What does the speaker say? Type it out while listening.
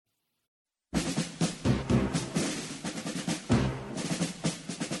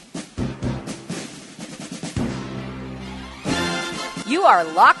You are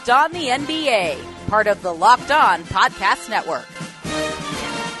Locked On the NBA, part of the Locked On Podcast Network.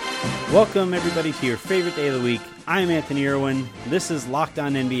 Welcome, everybody, to your favorite day of the week. I'm Anthony Irwin. This is Locked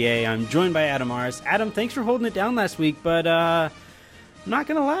On NBA. I'm joined by Adam Ars. Adam, thanks for holding it down last week, but I'm not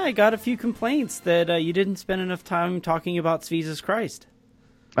going to lie, I got a few complaints that you didn't spend enough time talking about Jesus Christ.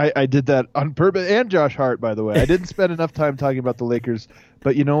 I did that on purpose, and Josh Hart, by the way. I didn't spend enough time talking about the Lakers,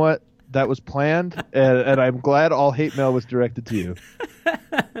 but you know what? That was planned, and I'm glad all hate mail was directed to you.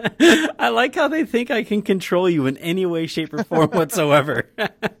 I like how they think I can control you in any way, shape, or form whatsoever.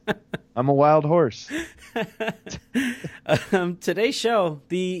 I'm a wild horse. Today's show,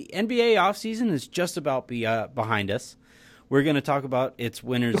 the NBA offseason is just about behind us. We're going to talk about its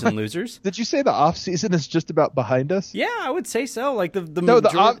winners and losers. Did you say the off season is just about behind us? Yeah, I would say so. Like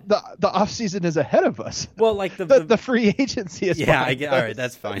the off season is ahead of us. Well, like the free agency is. Yeah, I get. All right,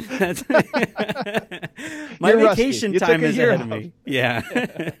 that's fine. My vacation time is ahead of me. Yeah,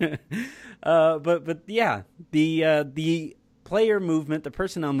 but yeah, the player movement, the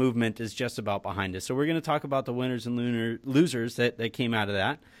personnel movement is just about behind us. So we're going to talk about the winners and losers that came out of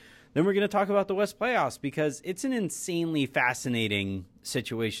that. Then we're going to talk about the West playoffs because it's an insanely fascinating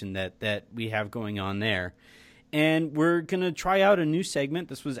situation that we have going on there. And we're going to try out a new segment.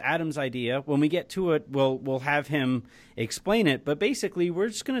 This was Adam's idea. When we get to it, we'll have him explain it. But basically, we're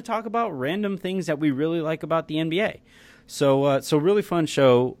just going to talk about random things that we really like about the NBA. So really fun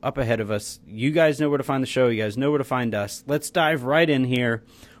show up ahead of us. You guys know where to find the show. You guys know where to find us. Let's dive right in here.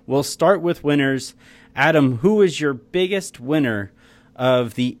 We'll start with winners. Adam, who is your biggest winner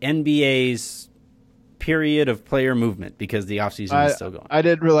of the NBA's period of player movement, because the offseason is still going? I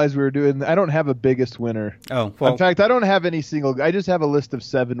didn't realize we were doing. I don't have a biggest winner. Oh, well. In fact, I don't have any single. I just have a list of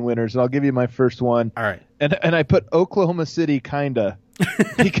 7 winners, and I'll give you my first one. All right. And I put Oklahoma City kinda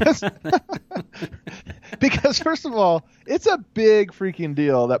because first of all, it's a big freaking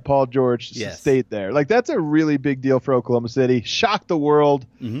deal that Paul George stayed there. Like, that's a really big deal for Oklahoma City. Shocked the world.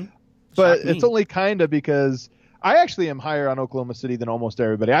 Mm-hmm. But it's only kinda because I actually am higher on Oklahoma City than almost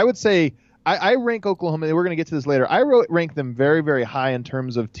everybody. I would say I rank Oklahoma. We're going to get to this later. I rank them very, very high in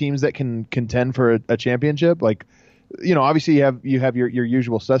terms of teams that can contend for a championship. Like, you know, obviously you have your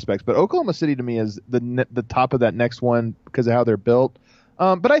usual suspects, but Oklahoma City to me is the top of that next one because of how they're built.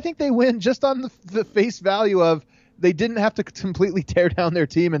 But I think they win just on the face value of they didn't have to completely tear down their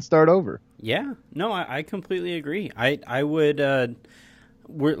team and start over. Yeah, no, I completely agree. I would.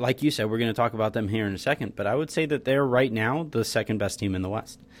 We're, like you said, we're going to talk about them here in a second, but I would say that they're right now the second best team in the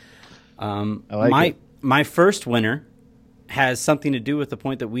West. My first winner has something to do with the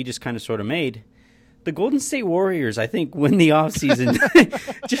point that we just kind of sort of made. The Golden State Warriors, I think, win the offseason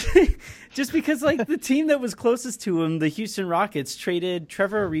just because, like, the team that was closest to them, the Houston Rockets, traded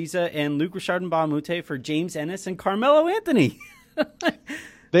Trevor Ariza and Luc Richard Mbah for James Ennis and Carmelo Anthony.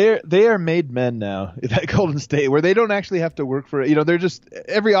 They are made men now at Golden State, where they don't actually have to work for it. You know, they're just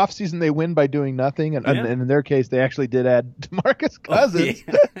every offseason they win by doing nothing, and in their case, they actually did add DeMarcus Cousins.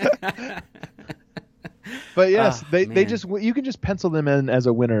 Yeah. But yes, they just you can just pencil them in as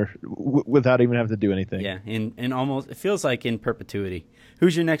a winner without even having to do anything. Yeah, in almost it feels like in perpetuity.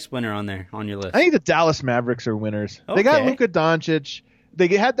 Who's your next winner on your list? I think the Dallas Mavericks are winners. Okay. They got Luka Doncic. They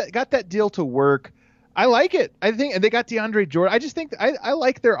got that deal to work. I like it. I think, and they got DeAndre Jordan. I just think I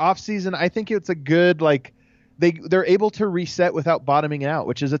like their offseason. I think it's a good, like, they're able to reset without bottoming out,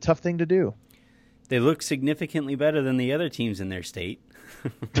 which is a tough thing to do. They look significantly better than the other teams in their state.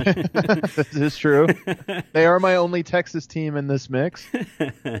 This is true. They are my only Texas team in this mix.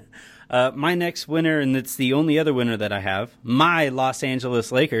 My next winner, and it's the only other winner that I have, my Los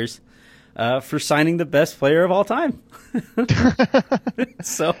Angeles Lakers, for signing the best player of all time.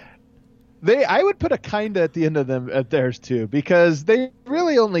 So. I would put a kinda at the end of them at theirs too, because they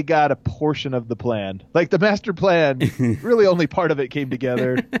really only got a portion of the plan. Like, the master plan, really only part of it came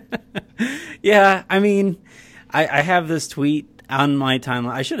together. Yeah, I mean, I have this tweet on my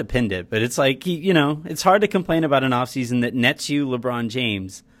timeline. I should have pinned it, but it's like, you know, it's hard to complain about an offseason that nets you LeBron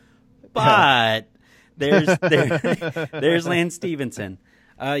James, but there's Lance Stevenson.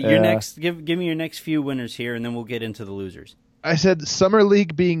 Your next, give me your next few winners here, and then we'll get into the losers. I said Summer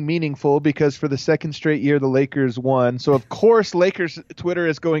League being meaningful because for the second straight year the Lakers won. So, of course, Lakers Twitter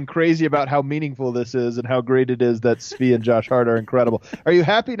is going crazy about how meaningful this is and how great it is that Svi and Josh Hart are incredible. Are you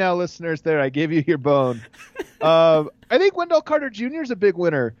happy now, listeners? There, I gave you your bone. I think Wendell Carter Jr. is a big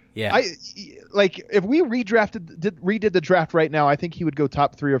winner. Yeah. If we redid the draft right now, I think he would go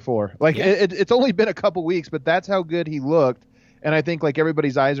top 3 or 4. Like, yeah. It's only been a couple weeks, but that's how good he looked. And I think, like,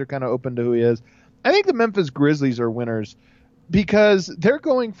 everybody's eyes are kind of open to who he is. I think the Memphis Grizzlies are winners. because they're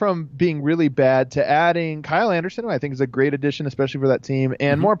going from being really bad to adding Kyle Anderson, who I think is a great addition, especially for that team,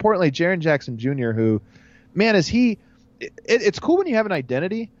 and more importantly, Jaren Jackson Jr., who, man, is he – it's cool when you have an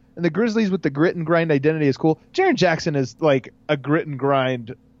identity, and the Grizzlies with the grit and grind identity is cool. Jaren Jackson is like a grit and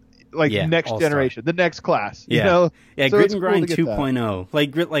grind – next all-star. Generation, the next class. Yeah, you know? Yeah, so grit and grind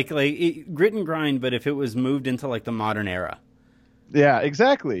 2.0. Grit and grind, but if it was moved into like the modern era. Yeah,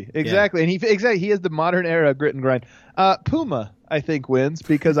 exactly. Yeah. And he is the modern era grit and grind. Puma, I think, wins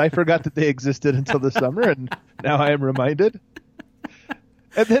because I forgot that they existed until the summer, and now I am reminded.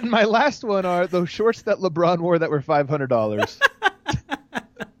 And then my last one are those shorts that LeBron wore that were $500.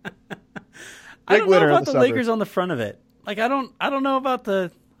 I don't know about the Lakers on the front of it. Like I don't know about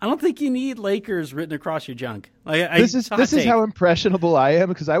the. I don't think you need Lakers written across your junk. This is how impressionable I am,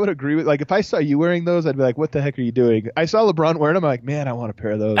 because I would agree with, like, if I saw you wearing those, I'd be like, what the heck are you doing? I saw LeBron wearing them. I'm like, man, I want a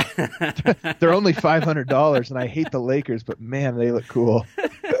pair of those. They're only $500, and I hate the Lakers, but man, they look cool.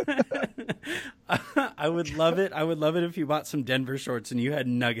 I would love it. I would love it if you bought some Denver shorts and you had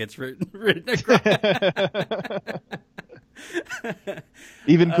Nuggets written across.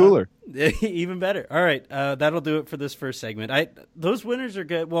 Even cooler. Even better. All right, that'll do it for this first segment. Those winners are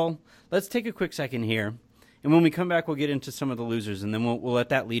good. Well, let's take a quick second here, and when we come back, we'll get into some of the losers, and then we'll let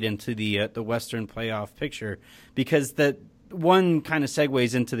that lead into the Western playoff picture, because that one kind of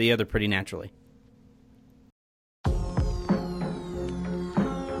segues into the other pretty naturally.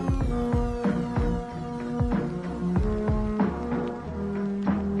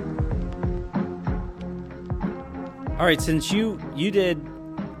 All right, since you did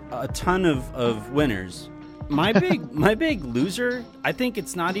a ton of winners, my big loser, I think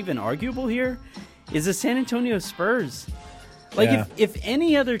it's not even arguable here, is the San Antonio Spurs. Like if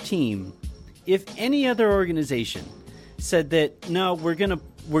any other team, if any other organization said that no, we're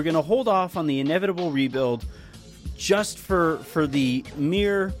gonna hold off on the inevitable rebuild just for the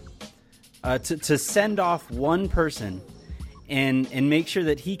mere to send off one person and make sure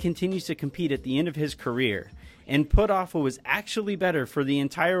that he continues to compete at the end of his career, and put off what was actually better for the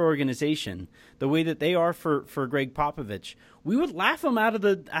entire organization, the way that they are for Greg Popovich, we would laugh them out of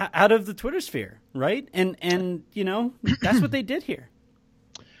the Twitter sphere, right? And you know, that's what they did here.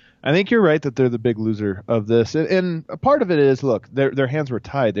 I think you're right that they're the big loser of this, and a part of it is, look, their hands were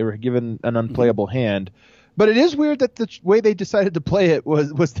tied; they were given an unplayable hand. But it is weird that the way they decided to play it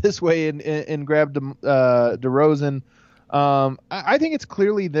was this way and grabbed DeRozan. I think it's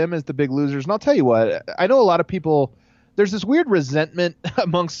clearly them as the big losers. And I'll tell you what, I know a lot of people, there's this weird resentment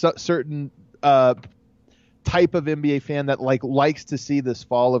amongst certain type of NBA fan that likes to see this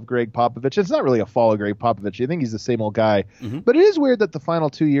fall of Greg Popovich. It's not really a fall of Greg Popovich. I think he's the same old guy. Mm-hmm. But it is weird that the final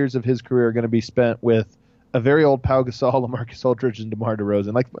 2 years of his career are going to be spent with a very old Pau Gasol, LaMarcus Aldridge, and DeMar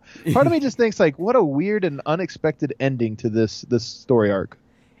DeRozan. Like, part of me just thinks, like, what a weird and unexpected ending to this story arc.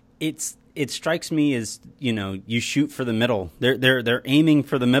 It strikes me as, you know, you shoot for the middle. They're aiming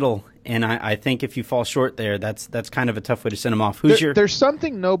for the middle, and I think if you fall short there, that's kind of a tough way to send them off. There's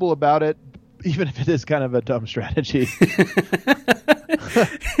something noble about it, even if it is kind of a dumb strategy.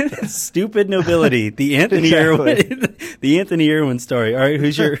 Stupid nobility. The Anthony Irwin, the Anthony Irwin story. All right,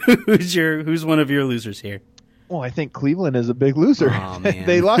 who's one of your losers here? Well, I think Cleveland is a big loser. Oh, man.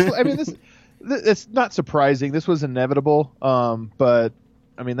 They lost. I mean, it's not surprising. This was inevitable, but.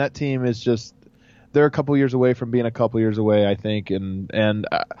 I mean, that team is just – they're a couple years away from being a couple years away, I think. And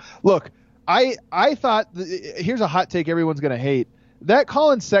look, I thought – here's a hot take everyone's going to hate. That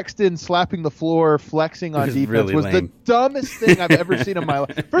Colin Sexton slapping the floor, flexing on defense really was the dumbest thing I've ever seen in my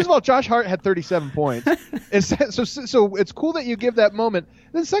life. First of all, Josh Hart had 37 points. And so it's cool that you give that moment.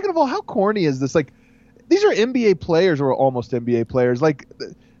 And then second of all, how corny is this? Like, these are NBA players or almost NBA players. Like –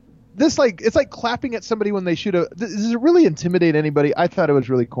 it's like clapping at somebody when they shoot does it really intimidate anybody? I thought it was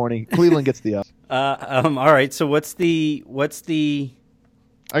really corny. Cleveland gets the up. All right. So what's the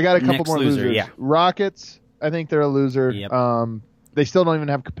I got a couple more losers. Yeah. Rockets, I think they're a loser. Yep. They still don't even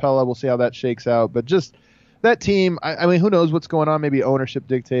have Capella. We'll see how that shakes out. But just that team, I mean, who knows what's going on? Maybe ownership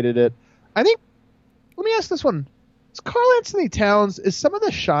dictated it. I think, let me ask this one. Is Karl Anthony Towns, is some of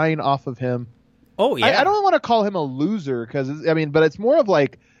the shine off of him? Oh, yeah. I don't want to call him a loser but it's more of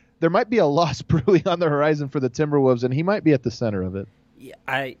like, there might be a loss brewing on the horizon for the Timberwolves, and he might be at the center of it. Yeah,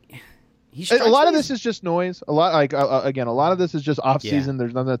 a lot of this is just noise. A lot of this is just off season.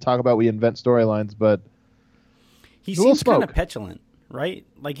 There's nothing to talk about. We invent storylines, but he seems kind of petulant, right?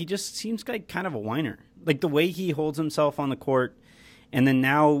 Like he just seems like kind of a whiner. Like the way he holds himself on the court, And then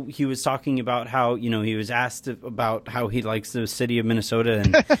now he was talking about how, he was asked about how he likes the city of Minnesota,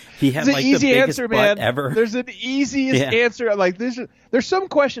 and he had like the biggest answer, butt man. ever. There's an easiest answer. Like there's some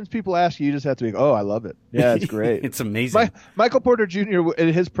questions people ask you just have to be, oh, I love it. Yeah, it's great. It's amazing. Michael Porter Jr.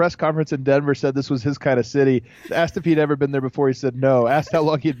 in his press conference in Denver said this was his kind of city. Asked if he'd ever been there before, he said no. Asked how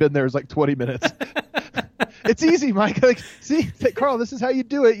long he'd been there, it was like 20 minutes. It's easy, Mike. Like, see, Carl, this is how you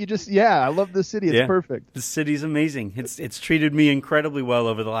do it. You just, I love this city. It's perfect. The city's amazing. It's treated me incredibly well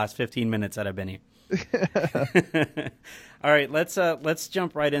over the last 15 minutes that I've been here. All right, let's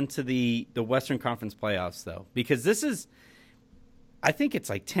jump right into the Western Conference playoffs, though, because this is, I think it's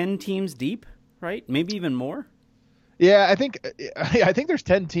like 10 teams deep, right? Maybe even more. Yeah, I think there's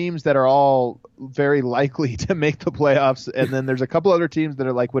 10 teams that are all very likely to make the playoffs, and then there's a couple other teams that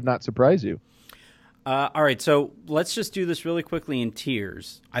are like would not surprise you. All right, so let's just do this really quickly in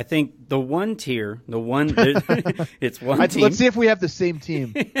tiers. I think it's one team. Let's see if we have the same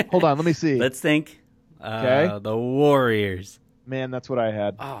team. Hold on, let me see. Let's think. Okay. The Warriors. Man, that's what I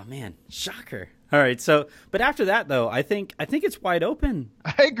had. Oh man, shocker. All right, so but after that though, I think it's wide open.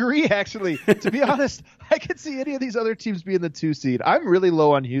 I agree, actually. To be honest, I could see any of these other teams being the 2 seed. I'm really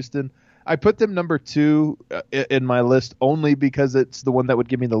low on Houston. I put them number 2 in my list only because it's the one that would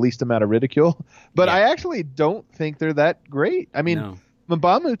give me the least amount of ridicule. But I actually don't think they're that great. I mean,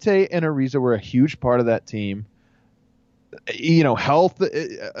 Mbah Moute and Ariza were a huge part of that team. Health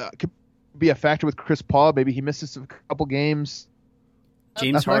could be a factor with Chris Paul. Maybe he misses a couple games.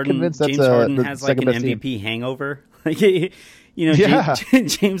 James Harden has like an MVP team. Hangover.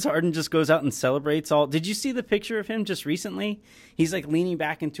 James Harden just goes out and celebrates all. Did you see the picture of him just recently? He's like leaning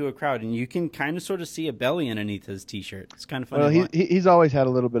back into a crowd, and you can kind of sort of see a belly underneath his T-shirt. It's kind of funny. Well, he's always had a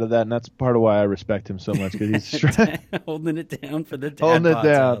little bit of that, and that's part of why I respect him so much, because he's holding it down for the dad. Holding it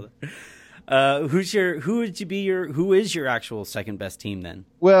down. Who is your actual second best team then?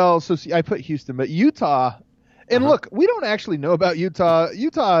 Well, so I put Houston, but Utah. And look, we don't actually know about Utah.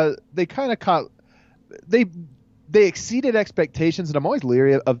 Utah, they kind of caught they exceeded expectations, and I'm always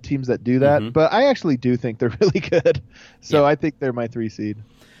leery of teams that do that. Mm-hmm. But I actually do think they're really good. So I think they're my 3 seed.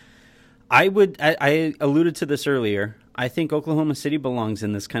 I alluded to this earlier. I think Oklahoma City belongs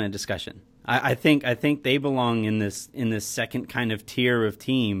in this kind of discussion. I think they belong in this second kind of tier of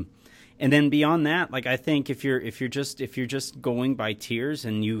team. And then beyond that, like I think if you're just going by tiers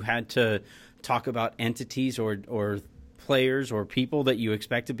and you had to talk about entities or players or people that you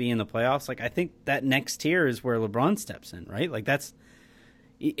expect to be in the playoffs, like I think that next tier is where LeBron steps in, right? Like that's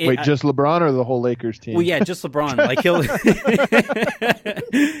just LeBron or the whole Lakers team? Well, yeah, just LeBron. Like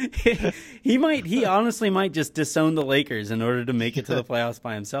he honestly might just disown the Lakers in order to make it to the playoffs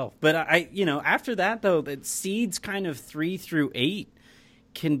by himself. But after that though, that seeds kind of 3 through 8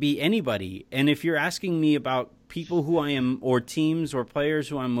 can be anybody. And if you're asking me about people who I am, or teams or players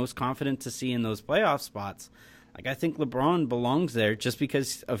who I'm most confident to see in those playoff spots, like I think LeBron belongs there just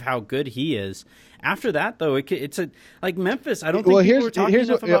because of how good he is. After that, though, it's like Memphis. I don't think people were talking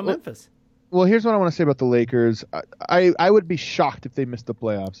enough about Memphis. Well, here's what I want to say about the Lakers. I would be shocked if they missed the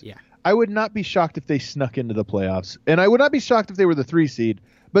playoffs. Yeah. I would not be shocked if they snuck into the playoffs. And I would not be shocked if they were the 3 seed.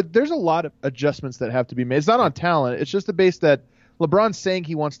 But there's a lot of adjustments that have to be made. It's not on talent. It's just the base that LeBron's saying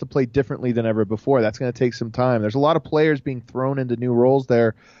he wants to play differently than ever before. That's going to take some time. There's a lot of players being thrown into new roles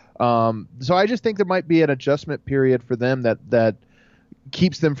there. So I just think there might be an adjustment period for them that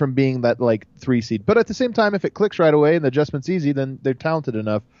keeps them from being that like 3 seed. But at the same time, if it clicks right away and the adjustment's easy, then they're talented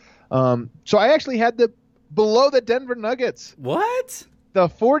enough. So I actually had below the Denver Nuggets. What? The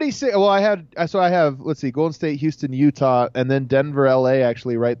 46. Well, I have, let's see, Golden State, Houston, Utah, and then Denver, LA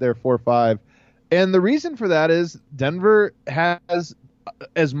actually right there, 4-5. And the reason for that is Denver has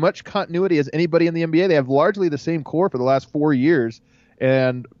as much continuity as anybody in the NBA. They have largely the same core for the last 4 years.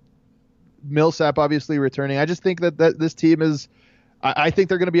 And Millsap obviously returning. I just think that this team is – I think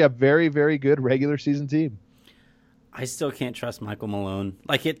they're going to be a very, very good regular season team. I still can't trust Michael Malone.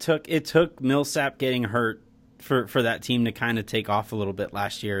 Like it took Millsap getting hurt for that team to kind of take off a little bit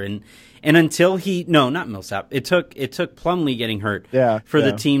last year, and until not Millsap. It took Plumlee getting hurt for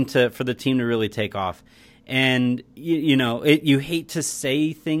the team to really take off. And you hate to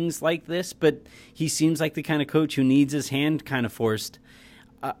say things like this, but he seems like the kind of coach who needs his hand kind of forced.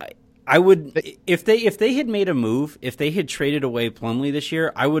 I would, if they had made a move, if they had traded away Plumlee this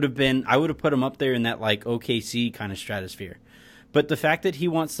year, I would have put him up there in that like OKC kind of stratosphere. But the fact that he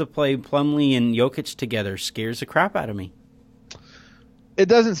wants to play Plumlee and Jokic together scares the crap out of me. It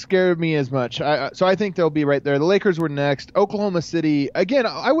doesn't scare me as much. So I think they'll be right there. The Lakers were next. Oklahoma City. Again,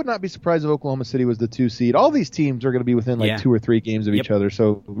 I would not be surprised if Oklahoma City was the 2 seed. All these teams are going to be within 2 or 3 games of each other.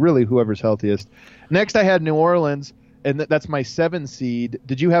 So really whoever's healthiest. Next I had New Orleans. and that's my 7 seed.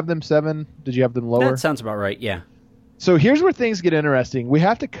 Did you have them 7? Did you have them lower? That sounds about right, yeah. So here's where things get interesting. We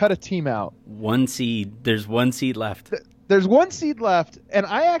have to cut a team out. 1 seed. There's 1 seed left. There's 1 seed left, and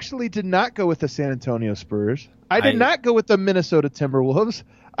I actually did not go with the San Antonio Spurs. I did not go with the Minnesota Timberwolves.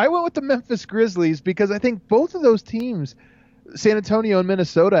 I went with the Memphis Grizzlies because I think both of those teams, San Antonio and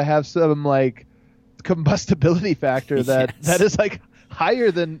Minnesota, have some like combustibility factor that is like higher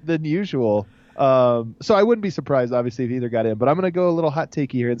than usual. So I wouldn't be surprised, obviously, if either got in. But I'm going to go a little hot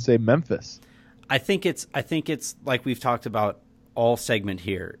takey here and say Memphis. I think it's like we've talked about all segment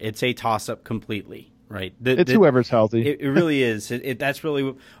here. It's a toss-up completely, right? It's whoever's healthy. It really is. That's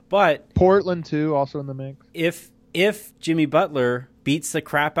really. But Portland too, also in the mix. If Jimmy Butler beats the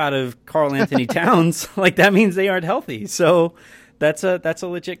crap out of Karl Anthony Towns, like that means they aren't healthy. So that's a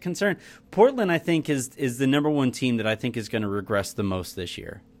legit concern. Portland, I think, is the number 1 team that I think is going to regress the most this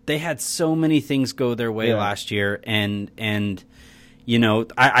year. They had so many things go their way last year, and. You know,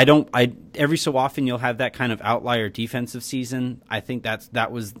 I every so often you'll have that kind of outlier defensive season. I think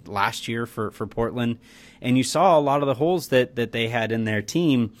that was last year for Portland, and you saw a lot of the holes that they had in their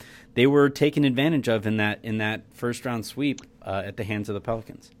team. They were taken advantage of in that first round sweep at the hands of the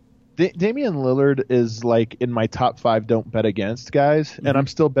Pelicans. Damian Lillard is like in my top 5 don't bet against guys, and I'm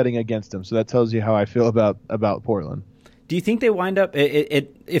still betting against him. So that tells you how I feel about Portland. Do you think they wind up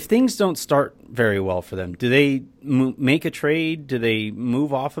if things don't start very well for them? Do they make a trade? Do they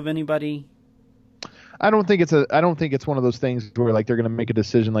move off of anybody? I don't think it's one of those things where like they're going to make a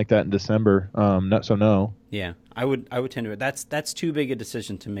decision like that in December. No. Yeah, I would tend to. That's too big a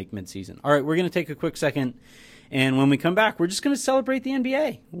decision to make midseason. All right, we're going to take a quick second, and when we come back, we're just going to celebrate the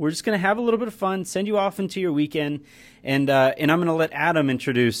NBA. We're just going to have a little bit of fun, send you off into your weekend, and I'm going to let Adam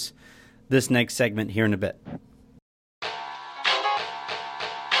introduce this next segment here in a bit.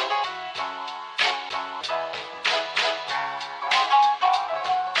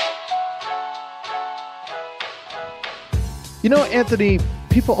 You know, Anthony,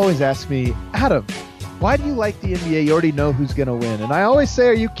 people always ask me, Adam, why do you like the NBA? You already know who's going to win. And I always say,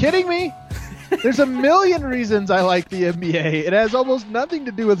 are you kidding me? There's a million reasons I like the NBA. It has almost nothing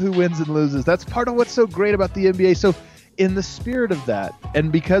to do with who wins and loses. That's part of what's so great about the NBA. So in the spirit of that,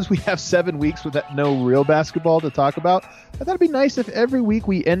 and because we have 7 weeks with no real basketball to talk about, I thought it'd be nice if every week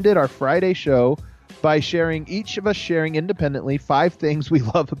we ended our Friday show by each of us sharing independently 5 things we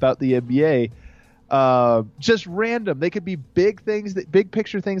love about the NBA. Just random. They could be big things, big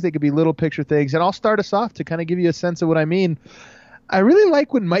picture things. They could be little picture things. And I'll start us off to kind of give you a sense of what I mean. I really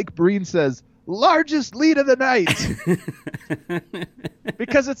like when Mike Breen says, largest lead of the night.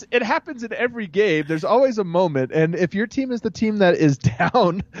 Because it happens in every game. There's always a moment. And if your team is the team that is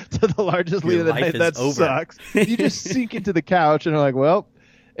down to the largest lead of the night, that sucks. You just sink into the couch and are like, well,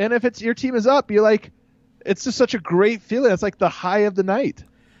 and if it's your team is up, you're like, it's just such a great feeling. It's like the high of the night.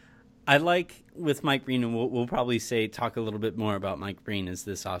 I like with Mike Breen, and we'll probably talk a little bit more about Mike Breen as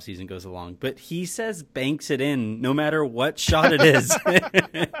this offseason goes along, but he says banks it in no matter what shot it is.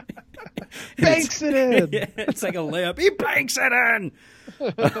 Banks it in. Yeah, it's like a layup. He banks it in.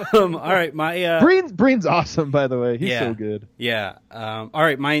 All right, my Breen's awesome, by the way. He's so good. Yeah. All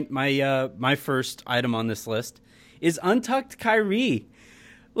right, my first item on this list is untucked Kyrie.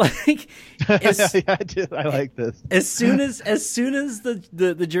 Like, I like this. As soon as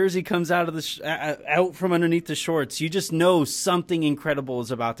the jersey comes out of out from underneath the shorts, you just know something incredible is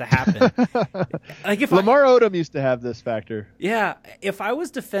about to happen. Like if Lamar Odom used to have this factor. Yeah, if I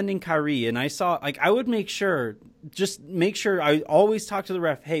was defending Kyrie and I saw, like, I would make sure. I always talk to the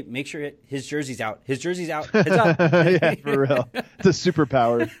ref. Hey, make sure his jersey's out. His jersey's out. It's out. Yeah, for real. It's a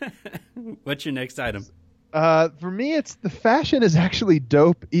superpower. What's your next item? For me, it's the fashion is actually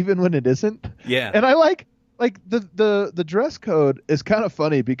dope, even when it isn't. Yeah. And I like the dress code is kind of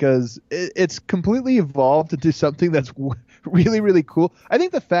funny because it's completely evolved into something that's really, really cool. I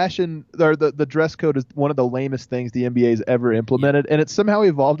think the fashion or the dress code is one of the lamest things the NBA has ever implemented, and it's somehow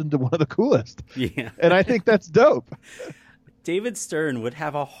evolved into one of the coolest. Yeah. And I think that's dope. David Stern would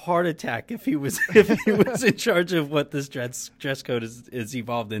have a heart attack if he was in charge of what this dress code is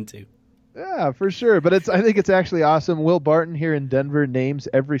evolved into. Yeah, for sure. But I think it's actually awesome. Will Barton here in Denver names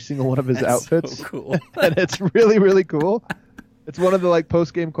every single one of his outfits. So cool. And it's really, really cool. It's one of the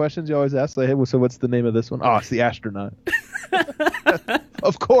post-game questions you always ask. Like, hey, so what's the name of this one? Oh, it's the astronaut.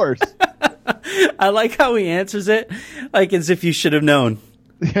 Of course. I like how he answers it like as if you should have known.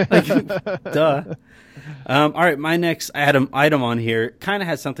 Like, duh. All right, my next item on here kind of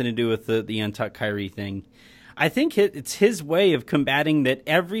has something to do with the untucked Kyrie thing. I think it's his way of combating that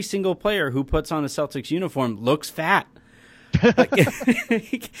every single player who puts on a Celtics uniform looks fat. Like,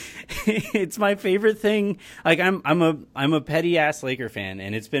 it's my favorite thing. Like I'm a petty ass Laker fan,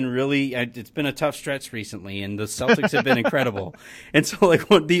 and it's been a tough stretch recently, and the Celtics have been incredible. And so like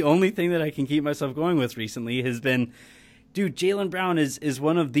the only thing that I can keep myself going with recently has been, dude, Jaylen Brown is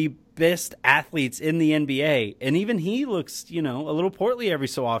one of the best athletes in the NBA, and even he looks, a little portly every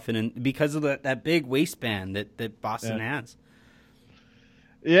so often, and because of that big waistband that Boston has.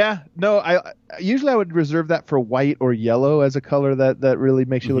 Yeah, no, I usually would reserve that for white or yellow as a color that really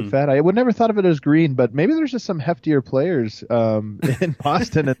makes you look fat. I would never thought of it as green, but maybe there's just some heftier players in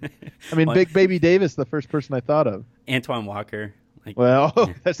Boston. And, I mean, Big Baby Davis, the first person I thought of. Antoine Walker.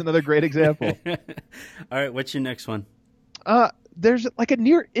 That's another great example. All right, what's your next one? There's like a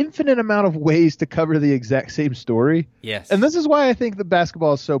near infinite amount of ways to cover the exact same story. Yes. And this is why I think the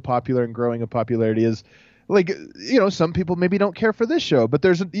basketball is so popular and growing in popularity is, like, some people maybe don't care for this show, but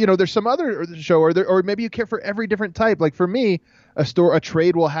there's some other show, or maybe you care for every different type. Like for me, a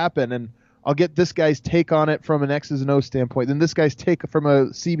trade will happen, and I'll get this guy's take on it from an X's and O standpoint, then this guy's take from a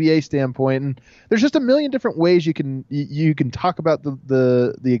CBA standpoint, and there's just a million different ways you can talk about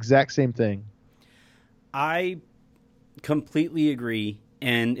the exact same thing. I completely agree.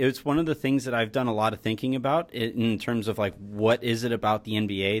 And it's one of the things that I've done a lot of thinking about in terms of like, what is it about the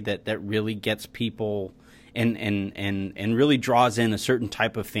NBA that really gets people and really draws in a certain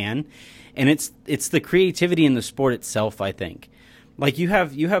type of fan. And it's the creativity in the sport itself, I think. Like you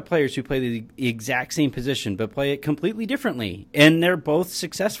have players who play the exact same position but play it completely differently, and they're both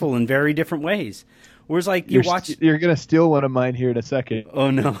successful in very different ways. Whereas like you're gonna steal one of mine here in a second.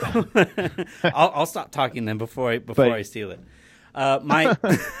 Oh no. I'll stop talking then before I steal it. My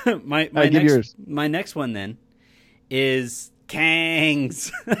next one then is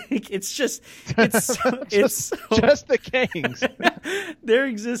Kangs. It's just the Kangs. Their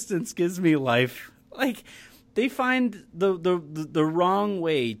existence gives me life. Like they find the wrong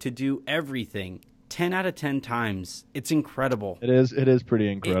way to do everything 10 out of 10 times. It's incredible. It is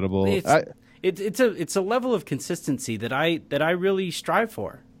pretty incredible. It's a level of consistency that I really strive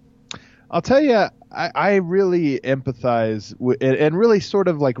for. I'll tell you, I really empathize and really sort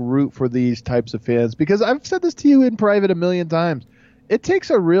of like root for these types of fans, because I've said this to you in private a million times. It takes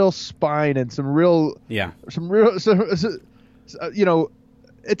a real spine and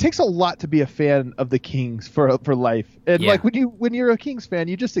it takes a lot to be a fan of the Kings for life. And like when you're a Kings fan,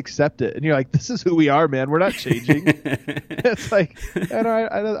 you just accept it and you're like, this is who we are, man. We're not changing. It's like, and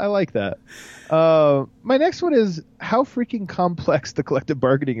I like that. My next one is how freaking complex the collective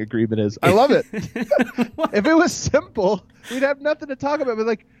bargaining agreement is. I love it. If it was simple, we'd have nothing to talk about. But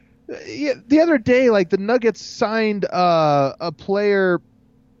like the other day, like the Nuggets signed a player,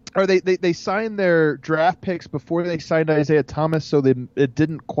 or they signed their draft picks before they signed Isaiah Thomas, so it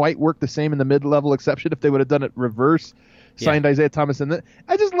didn't quite work the same in the mid-level exception if they would have done it reverse. Signed Isaiah Thomas, and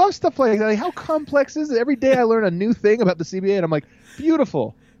I just love stuff like that. Like, how complex is it? Every day I learn a new thing about the CBA, and I'm like,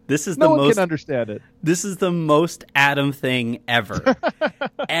 beautiful. No one can understand it. This is the most Adam thing ever.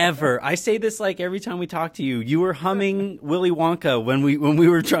 Ever. I say this like every time we talk to you. You were humming Willy Wonka when we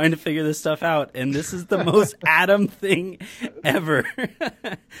were trying to figure this stuff out, and this is the most Adam thing ever.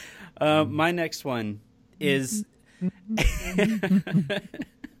 My next one is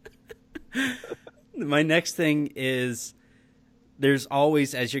my next thing is there's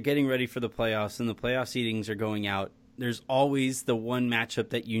always, as you're getting ready for the playoffs and the playoff seedings are going out, there's always the one matchup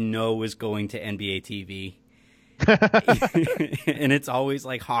that you know is going to NBA TV. And it's always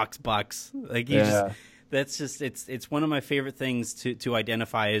like Hawks Bucks. Like it's one of my favorite things to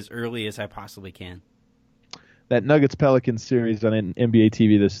identify as early as I possibly can. That Nuggets Pelicans series on NBA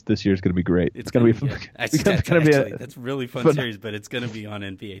TV this year is going to be great. It's going to be fun. That's really fun series, but it's going to be on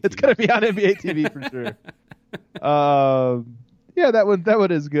NBA TV. It's going to be on NBA TV for sure. Yeah, that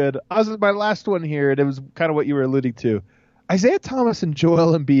one is good. My last one here, and it was kind of what you were alluding to. Isaiah Thomas and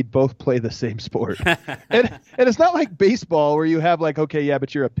Joel Embiid both play the same sport. and it's not like baseball where you have like, okay, yeah,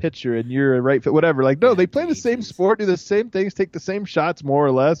 but you're a pitcher and you're a right fit, whatever. Like, no, they play the same sport, do the same things, take the same shots, more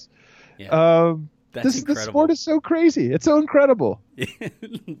or less. Yeah. This sport is so crazy. It's so incredible.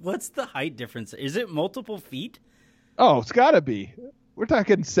 What's the height difference? Is it multiple feet? Oh, it's got to be. We're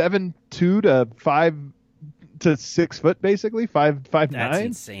talking 7'2" to 5 to 6 foot, basically 5'9". That's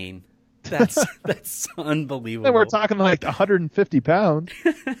insane. That's unbelievable. And we're talking like 150 pounds.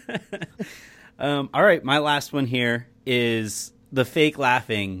 All right, my last one here is the fake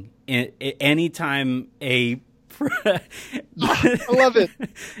laughing. Anytime I love it.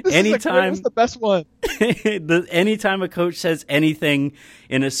 This is the best one. Anytime a coach says anything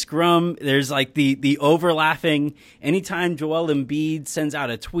in a scrum, there's like the overlapping. Anytime Joel Embiid sends out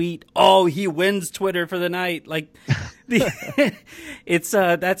a tweet, oh, he wins Twitter for the night. Like that's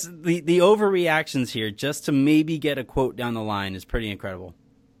the overreactions here just to maybe get a quote down the line is pretty incredible.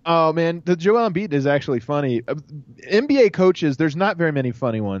 Oh man, the Joel Embiid is actually funny. NBA coaches, there's not very many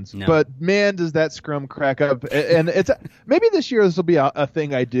funny ones, but man, does that scrum crack up. And it's maybe this year this will be a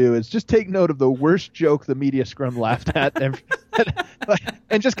thing I do is just take note of the worst joke the media scrum laughed at, and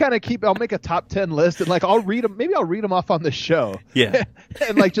just kind of I'll make a top 10 list and like I'll read them. Maybe I'll read them off on the show. Yeah,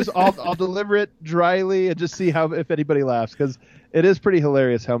 and like just I'll deliver it dryly and just see if anybody laughs, because it is pretty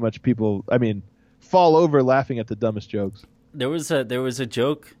hilarious how much people fall over laughing at the dumbest jokes. There was a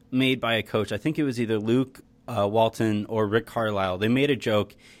joke made by a coach. I think it was either Luke Walton or Rick Carlisle. They made a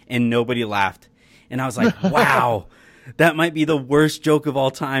joke and nobody laughed. And I was like, wow, that might be the worst joke of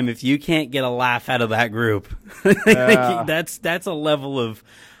all time if you can't get a laugh out of that group. That's a level of,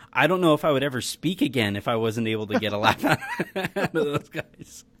 I don't know if I would ever speak again if I wasn't able to get a laugh out of those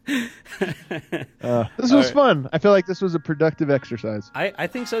guys. This was fun. I feel like this was a productive exercise. I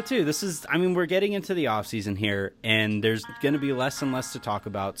think so too. We're getting into the off season here, and there's going to be less and less to talk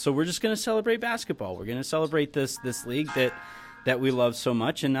about. So we're just going to celebrate basketball. We're going to celebrate this league that we love so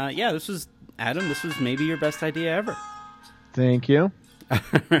much. And this was Adam. This was maybe your best idea ever. Thank you. All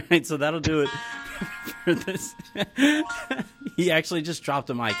right, so that'll do it for this. He actually just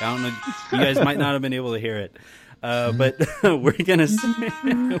dropped a mic. I don't know. You guys might not have been able to hear it. But we're gonna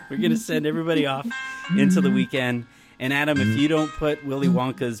send everybody off into the weekend. And Adam, if you don't put Willy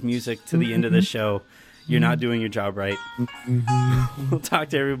Wonka's music to the end of the show, you're not doing your job right. We'll talk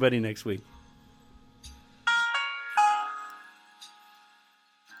to everybody next week.